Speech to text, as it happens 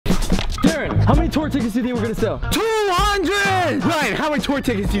Darren, how many tour tickets do you think we're gonna sell? 200! Ryan, how many tour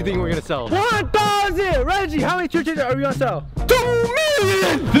tickets do you think we're gonna sell? 1,000! Reggie, how many tour tickets are we gonna sell? 2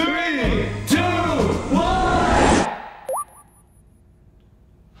 million! 3, 2, 1!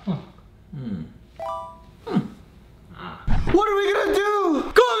 What are we gonna do?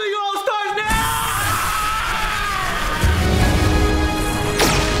 Calling All Stars now!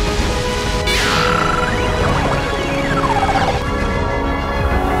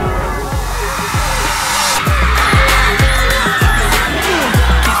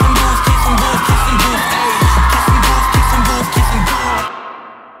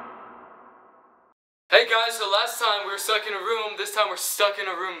 Hey guys, so last time we were stuck in a room, this time we're stuck in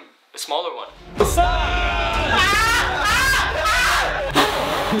a room, a smaller one.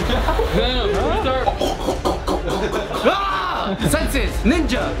 Senses,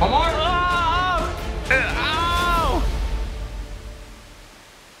 ninja!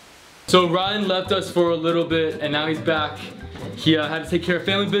 So Ryan left us for a little bit and now he's back. He had to take care of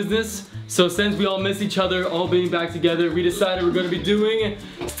family business. So since we all miss each other, all being back together, we decided we're gonna be doing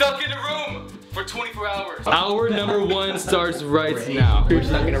Stuck in a Room for 24 hours. Hour number 1 starts right now. We're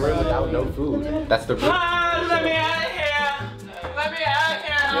stuck in a room without no food. That's the room. Let me out of here! Let me out of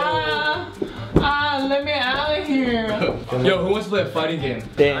here! Let me out of here! Yo, who wants to play a fighting game?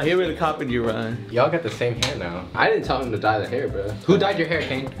 Damn, he really copied you, Ryan. Y'all got the same hair now. I didn't tell him to dye the hair, bro. Who dyed your hair,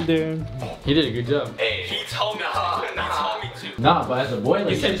 Kane? Darren. He did a good job. Hey, he told me to. He told me to. Nah, but as a boy,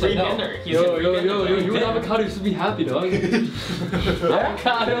 like, He said free dinner. Yo, you and avocado should be happy, dog.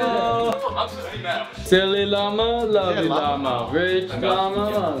 Avocado! I'm supposed to be mad. Silly llama, lovely llama, rich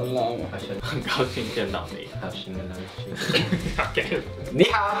llama, llama. 很高兴见到你。 Okay. 你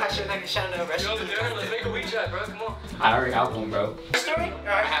好，还是那个香的 Yo, Darren, let's make a WeChat, bro. Come on. I already have one, bro. Story?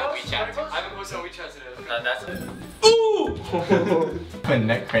 I have WeChat. I haven't posted on WeChat today. That's it. Ooh! A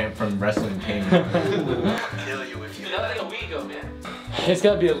neck cramp from wrestling Kane. Kill you if you. That was like a week ago, man. It's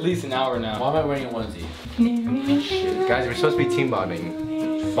gotta be at least an hour now. Why am I wearing a onesie? Shit. Guys, we're supposed to be team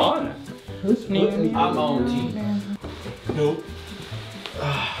bonding. Fun. I'm on team. Nope.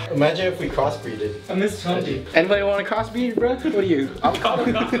 Imagine if we crossbreeded. I miss Chunky. Anybody want to crossbreed, bro? What are you? I'm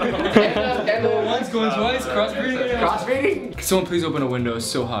Going once, going twice, crossbreeding. Crossbreeding? Someone please open a window, it's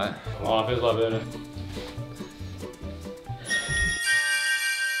so hot. Oh, I love it.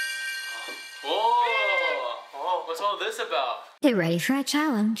 Whoa! What's all this about? Get ready for a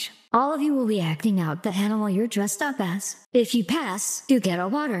challenge. All of you will be acting out the animal you're dressed up as. If you pass, you get a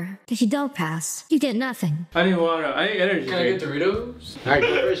water. If you don't pass, you get nothing. I need water. I need energy. Can I get Doritos?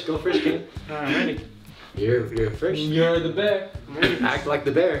 Alright, go first, King. Alright, ready. You're first. You're the bear. Act like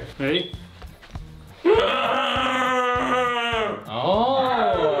the bear. Ready? Oh!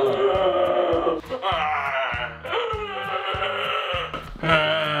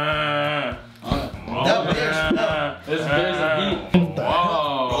 This bear's a heat.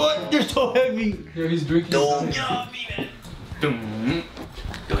 Wow. What? You're so heavy. Yo, he's drinking. Whoa,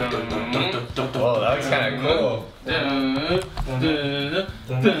 that was kind of cool.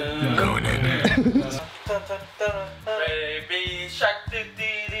 Going in there. Baby shark,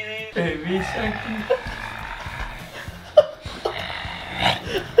 Baby shark.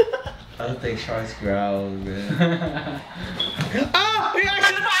 I don't think sharks growl, man. Ah!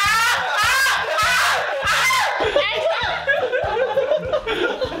 Reaction!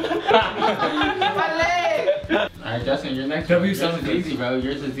 My leg! Alright, Justin, you're next. W Yours sounds is easy, bro.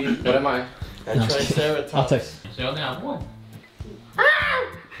 Yours is easy. What am I? Triceratops. I'll text. So you only have one.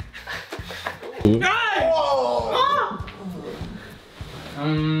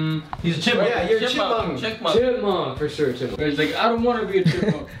 He's a chipmunk. Yeah, you're a chipmunk. Chipmunk, for sure, chipmunk. He's like, I don't want to be a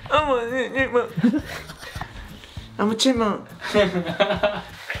chipmunk. I'm a chipmunk.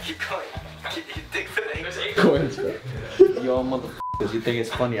 Keep going. Keep your dick for the English. Coins, bro. Y'all motherfuckers, you think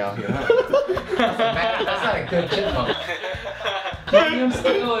it's funny out here, huh? That's not a good chipmunk. I'm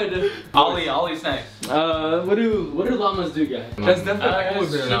scared. Ollie's next. What do llamas do, guys? That's definitely a polar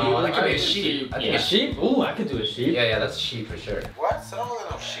bear. No, that could be a sheep. I think A sheep? Ooh, I could do a sheep. Yeah, that's a sheep for sure. What? So I don't look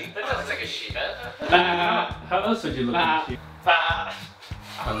like no sheep. It looks like a sheep. How else would you look like a sheep?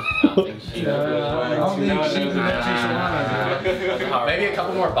 I don't think sheep. Maybe a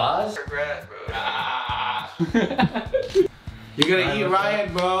couple more bars? Regret, bro. You're gonna eat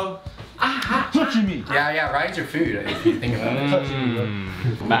Ryan, bro. Touching me. Yeah, Ryan's your food if you think about it.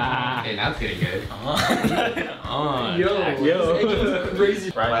 Hey, now it's getting good. Yo.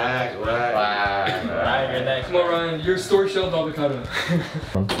 Crazy. Wag. Ryan, you're next. Come on, Ryan. You're store shelved avocado.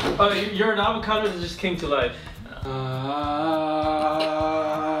 Oh, you're an avocado that just came to life.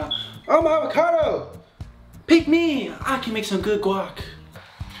 I'm avocado. Pick me. I can make some good guac.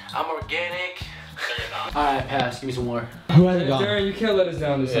 I'm organic. Alright, pass. Give me some more. Who hasn't gone? Darren, you can't let us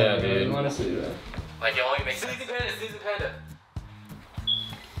down this Yeah, time, dude. man. Honestly, man. Like it only makes sense. Sneezy Panda.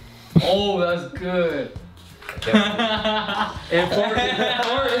 Oh, that's good. And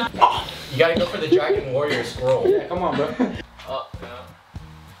You gotta go for the Dragon Warrior scroll. Yeah, come on, bro. Oh,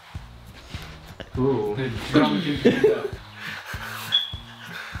 no. Ooh.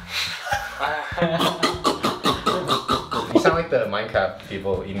 You sound like the Minecraft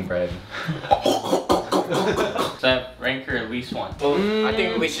people eating bread. So rank her at least one. Well, I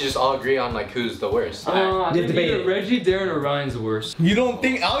think we should just all agree on like who's the worst. I think debate either it. Reggie, Darren, or Ryan's the worst. You don't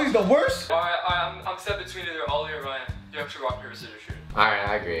think Ali's the worst? Alright, I'm set between either Ollie or Ryan. You have to rock, paper, scissors, shoot. Alright,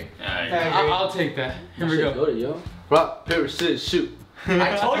 I agree. I'll take that. Here we go. yo. Rock, paper, scissors, shoot.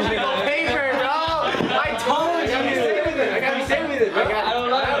 I told you to go paper, bro! I told you! I gotta be safe with it, bro. I don't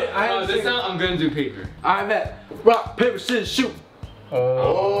like it. This time I'm gonna do paper. I bet. Rock, paper, scissors, shoot.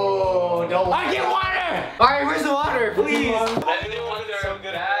 Oh, no. I get water! Alright, where's the water, please? I do want their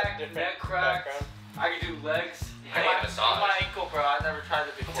back, neck cracks. I can do legs. I need a massage. My ankle, bro. I never tried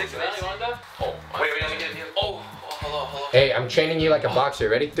it before. Take some Monday. Oh, Wait, let me get it. Oh, hello. hey, I'm training you like a boxer.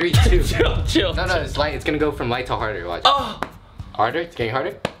 Ready? 3, 2. Chill. No, it's light. It's gonna go from light to harder. Watch. Oh. Harder? It's getting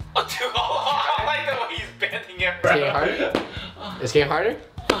harder? Oh, dude. I like the way he's bending it, It's bro. getting harder? It's getting harder?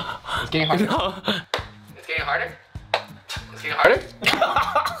 It's getting harder? No. It's getting harder? It's getting harder?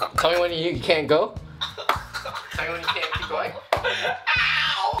 Tell me when you can't go. Tell me when you can't keep going.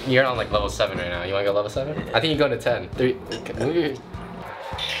 Ow! You're on like level 7 right now. You wanna go level 7? I think you go to 10. 3. Move your...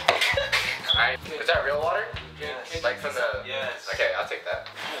 Alright. Is that real water? Yes. Like from the... Yes. Okay, I'll take that.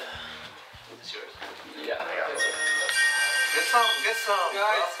 It's yours. Yeah, I got it. Get some.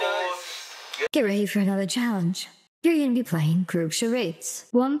 Guys. Get ready for another challenge. You're going to be playing group charades.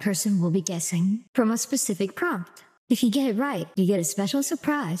 One person will be guessing from a specific prompt. If you get it right, you get a special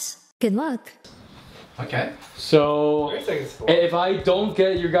surprise. Good luck. Okay. So, if I don't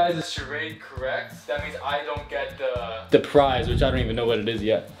get your guys' charade correct, that means I don't get the prize, which I don't even know what it is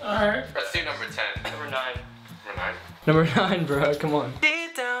yet. Alright. Let's do number 10. Number 9. Number 9? Number 9, bro. Come on.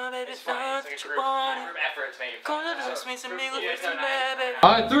 Deep down, baby, it's not what you want. Group effort, man. Gonna just me some niggas with some baby.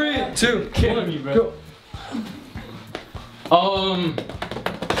 Alright, 3, 2, 1, go.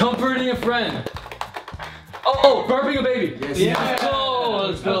 Comforting a friend. Oh, burping a baby. Yes. Yeah.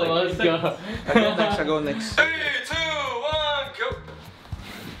 Let's go. Let's go. I go next. 3, 2, 1, go.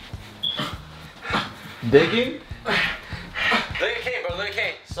 Digging? Look at Kane, bro. Look at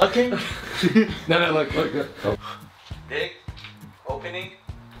Kane. Sucking? No, look. Dig. Opening.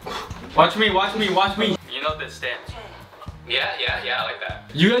 Watch me. You know this stance. Yeah, I like that.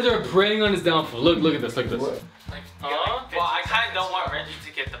 You guys are preying on his downfall. Look at this. Look at this. Well, I kind of don't want Reggie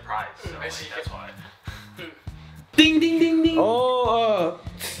to get the prize, so that's why. Ding, ding, ding, ding. Oh,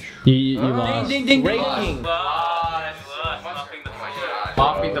 You lost. ding, ding, ding. Raking.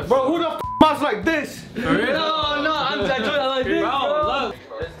 Mopping the Bro, who the f mops like this? For real? No, I'm doing it like this, bro. Look.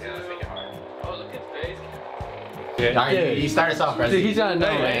 Oh, look at face. Alright, you start us off, Reggie. He's trying to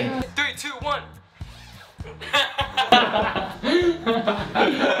know, man. 3, 2, 1.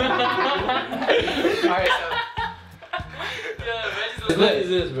 Alright, What is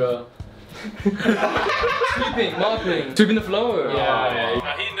this, bro? Sweeping, mopping, sweeping the floor.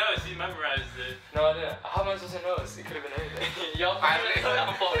 Yeah. He knows. He memorized it. No, I didn't. How am I supposed to know this? It could have been anything.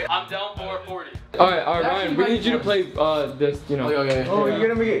 I'm down 440. Alright, Ryan, we need you to play this, you know. Okay. Oh, you're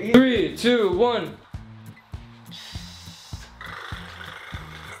gonna make it. 3, 2, 1.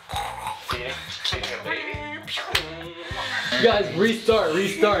 You guys, restart.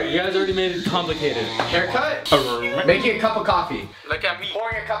 You guys already made it complicated. Haircut? Making a cup of coffee. Look at me.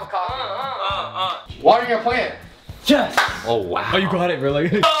 Pouring a cup of coffee. Watering a plant. Yes! Oh, wow. Oh, you got it, bro.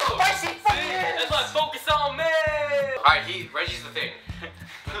 Like, That's what focus on me. Alright, Reggie's the thing.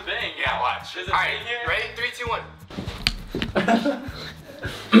 The thing. Yeah, watch. Alright, ready? 3, 2, 1.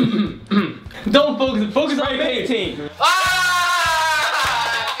 Don't focus on painting.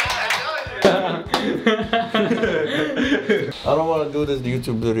 I don't want to do this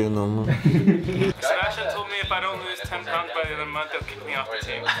YouTube video no more. Sebastian told me if I don't lose 10 pounds by the end of the month, they'll kick me off the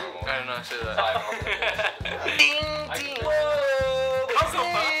team. I don't know, I said that. Ding. Whoa.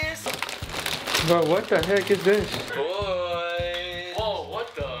 Bro, what the heck is this? Whoa,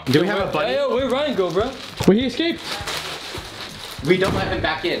 what the? Do we have a bunny? Hey, yo, where'd Ryan go, bro? Well, he escaped. We don't let him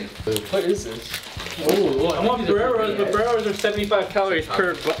back in. What is this? Oh, I want Ferreros, but Ferreros are 75 calories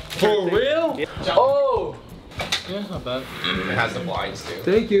per. For real? Yeah. Oh! Yeah, not bad. It has the blinds too.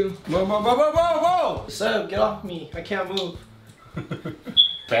 Thank you. Whoa. Seb, get off me. I can't move.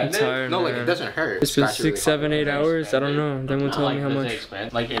 expand I'm tired, No, like man. it doesn't hurt. It's been Scratch it 6, 7, 8 hours. I don't know. Then will tell me how much.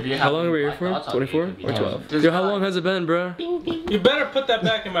 Like if you How long are we here for? 24 or 12? Yo, how long has it been, bro? You better put that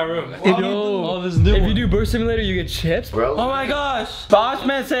back in my room. Yo, if you do Birth Simulator, you get chips. Bro. Oh my gosh!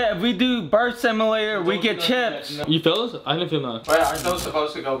 Bossman said if we do Birth Simulator, we get chips. You feel this? I didn't feel that. Wait, aren't those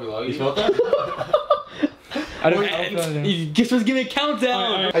supposed to go below you? felt that? I don't know. You're supposed to give me a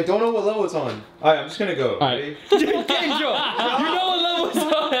countdown. I don't know what level it's on. Alright, I'm just gonna go. Alright. You know what level it's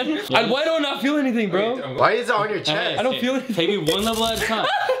on. And why do I not feel anything, bro? Why is it on your chest? I don't feel anything. Take me one level at a time.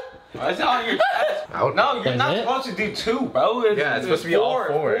 Why is it on your chest? No, you're not supposed to do 2, bro. Yeah, it's supposed to be all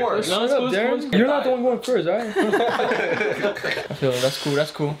 4. No, Shut up, Darren. You're not the one going first, alright? I feel it. That's cool.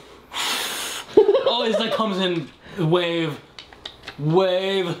 That's cool. Oh, it's like comes in wave.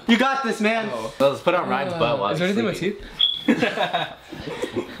 You got this, man. Let's put on Ryan's butt while Is there anything in my teeth?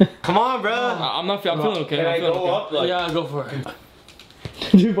 Come on, bro. I'm feeling okay. Can I I'm feeling go up, like- Yeah, go for it.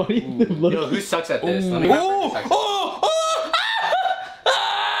 Dude, buddy. Yo, who sucks at this? Let me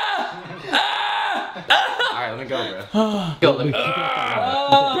Alright, let me go, bro. Yo, let me keep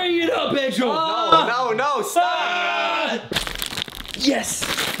it. Bring it up, Pedro. No, stop! Yes.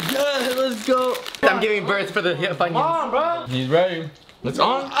 Yeah, let's go. I'm giving birth for the funyuns. Come on, bro. He's ready. Let's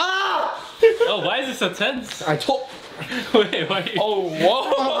on. Oh, why is it so tense? I told. Wait. Oh,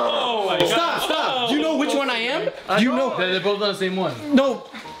 whoa. Oh my God. Stop. Do you know which one I am? Do you know? They're both on the same one. No.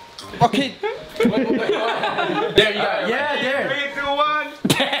 Okay. There you go. Yeah, there. 3, 2, 1.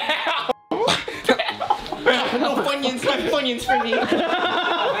 No funyuns for me.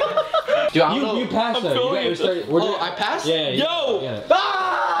 Dude, I don't know. You passed that. feeling You it. started. Oh, I passed? Yeah. Yo. Yeah.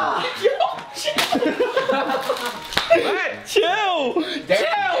 Ah! Chill.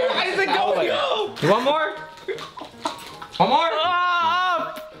 Why is it going up? One more? One more?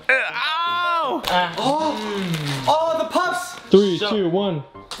 Ow. Oh, the puffs! 3, 2, 1.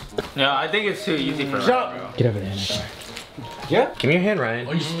 Yeah, I think it's too easy for Ryan, bro. Get over there. Yeah? Give me your hand, Ryan.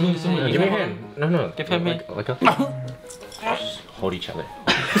 Oh, you're spilling so much. Give me your hand. No. Give him me. Like just hold each other.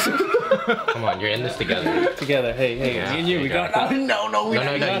 Come on, you're in this together. Together. Hey, Yeah, me and you, we got this. No, you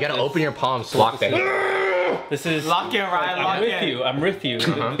gotta open your palms. Lock that. This is. Lock in, Ryan. Lock I'm with in. you. I'm with you.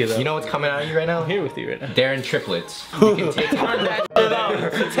 You know what's coming out of you right now? I'm here with you right now. Darren triplets. You can take Turn that shit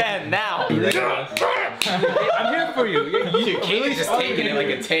up to 10 now. I'm here for you. Dude, Kane is just taking it like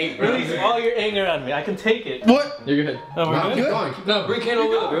a tank, bro. Release all your anger on me. I can take it. What? You're good. Oh, we're Keep good? going. No, bring Kane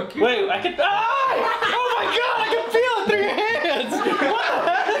over there, bro. Wait, I can. Ah! Oh my God! I can feel it through your hands. What?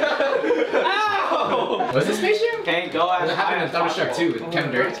 Ow! Was this spaceship? Okay, go ahead. That happened in Thunderstruck 2 with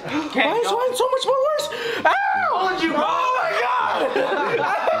Kevin Durant. Why is mine so much more worse? Ow! You, oh my God!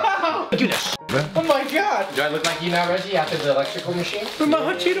 Do that bro. Oh my God! Do I look like you now, Reggie, after the electrical machine? With my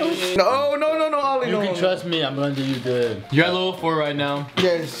hot Cheetos. No, Ollie, You can trust me, I'm gonna do you good. You're at level 4 right now.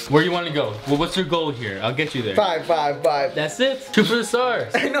 Yes. Where you want to go? Well, what's your goal here? I'll get you there. 5, 5, 5. That's it. Shoot for the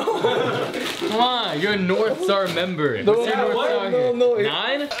stars. I know. Come on, you're a North Star member. What's your North Star here? No.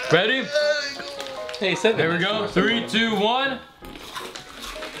 9? Ready? Hey, 7. There we go. 3, 2, 1.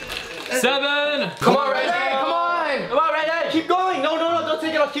 7. Come on, Reggie! Come on! Come on, Ryan! Keep going! No, don't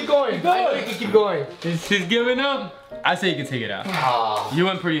take it off. Keep going. I know you can keep going. He's giving up. I say you can take it out. Aw. You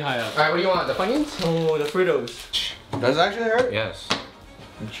went pretty high up. Alright, what do you want? The funyuns? Oh, the Fritos. Does it actually hurt? Yes.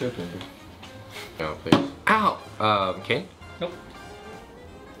 I'm tripping. No, please. Ow! Kane? Nope.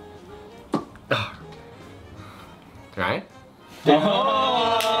 Ryan?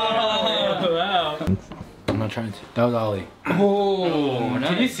 Wow. I'm not trying to. That was Ollie. Oh,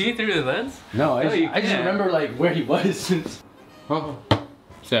 Can you see through the lens? No, I you just can't. remember like where he was since. Oh.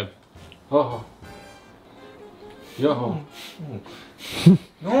 Seb. Oh. Yo.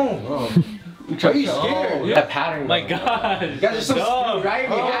 No. Why are you scared? That pattern. My God. You guys are so Dumb. right?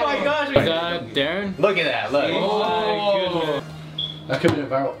 Oh my gosh. Is that Darren? Look at that, look. Oh my goodness. That could have been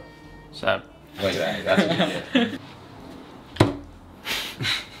viral. Seb. Look at that, that's what you did.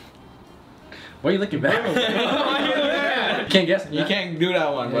 Why are you looking back? Can't guess. You can't do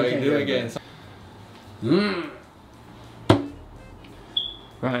that one, bro. You can do it again.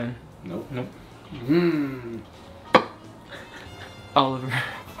 Ryan. Nope. Oliver.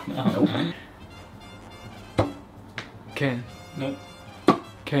 Nope. Ken. Nope.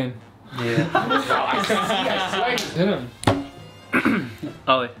 Ken. I swear. Hit him.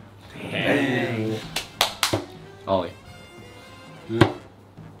 Ollie. Dang. Ollie.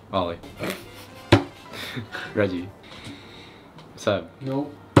 Ollie. Reggie. Seb.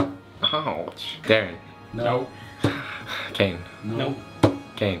 Nope. Ouch. Darren. Nope. Kane. Nope.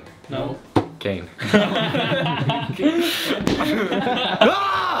 Kane. No. Kane.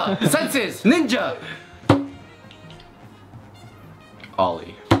 Ah! Senses! Ninja!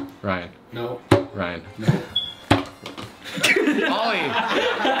 Ollie. Ryan. No. Ryan. No. Ollie.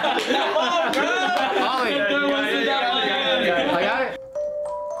 Ollie. I got it.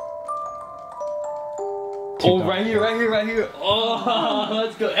 Oh, right here, right here, right here. Oh,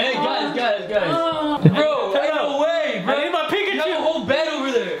 let's go. Hey, guys. Bro, ain't no way, bro. I need my Pikachu. You have a whole bed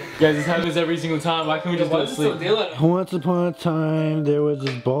over there. Guys, this happens every single time. Why can't we just go to sleep? Once upon a time, there was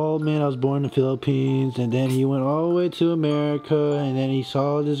this bald man. I was born in the Philippines, and then he went all the way to America, and then he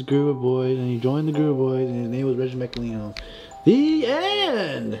saw this group of boys, and he joined the group of boys, and his name was Regie Macalino. The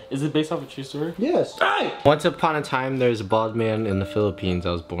end! Is it based off a true story? Yes. Once upon a time, there's a bald man in the Philippines.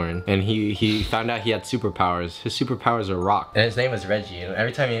 I was born, and he found out he had superpowers. His superpowers are rock, and his name was Reggie. And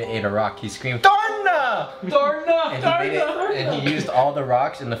every time he ate a rock, he screamed, "Darna! Darna! And he used all the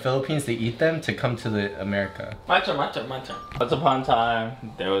rocks in the Philippines to eat them to come to the America. My turn. Once upon a time,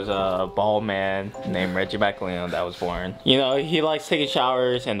 there was a bald man named Regie Macalino that was born. You know, he likes taking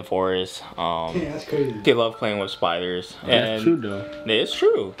showers in the forest. Yeah, that's crazy. He loved playing with spiders. That's true though. It's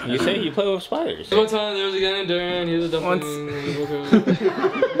true. You say you play with spiders. One time there was a guy named Darren. He was a dumpling.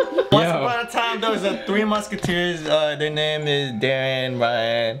 Once upon a time, there was 3 musketeers. Their name is Darren,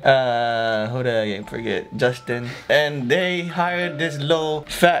 Ryan, who did I forget? Justin. And they hired this little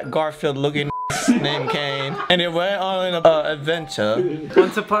fat Garfield looking named Kane. And they went on an adventure.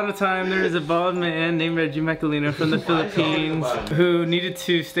 Once upon a time, there was a bald man named Regie Macalino from the Philippines who needed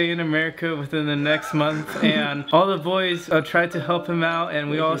to stay in America within the next month, and all the boys tried to help him out, and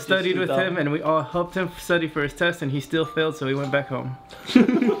we all studied with him, and we all helped him study for his test, and he still failed, so he went back home.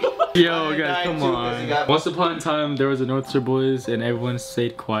 Yo, guys, come on. Once upon a time, there was the NorthStarBoys, and everyone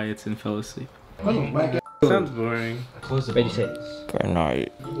stayed quiet and fell asleep. Sounds boring. Ready, set. Good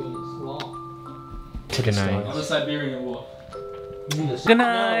night. Good night. On the Siberian wolf. Good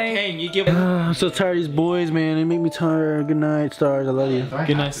night. Kane, you give. I'm so tired of these boys, man. They make me tired. Good night, stars. I love you.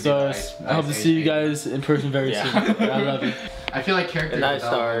 Good night, stars. I hope to see you guys in person very soon. I love you. I feel like character Good night,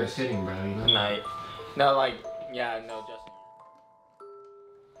 development is stars. sitting, bro. You know? Good night. No, like, yeah, no, Justin.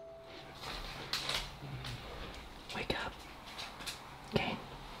 Wake up. Okay.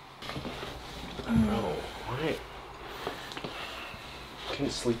 Bro, why? I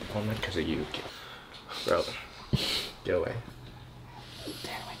couldn't sleep all night because of you. Bro, get away.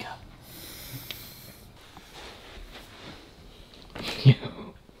 Damn, wake up. Reggie.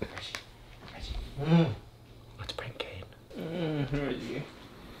 Let's bring Kane. Reggie.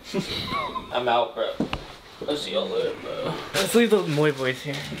 I'm out, bro. I'll see y'all later, bro. Let's leave the Moy boys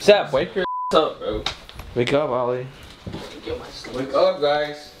here. Sap, wake your up, bro. Wake up, Ollie. Wake up,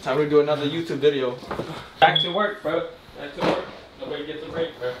 guys. Time to do another YouTube video. Back to work, bro. Back to work. Nobody gets a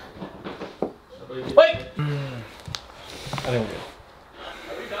break, bro. Wait!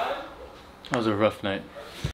 That was a rough night.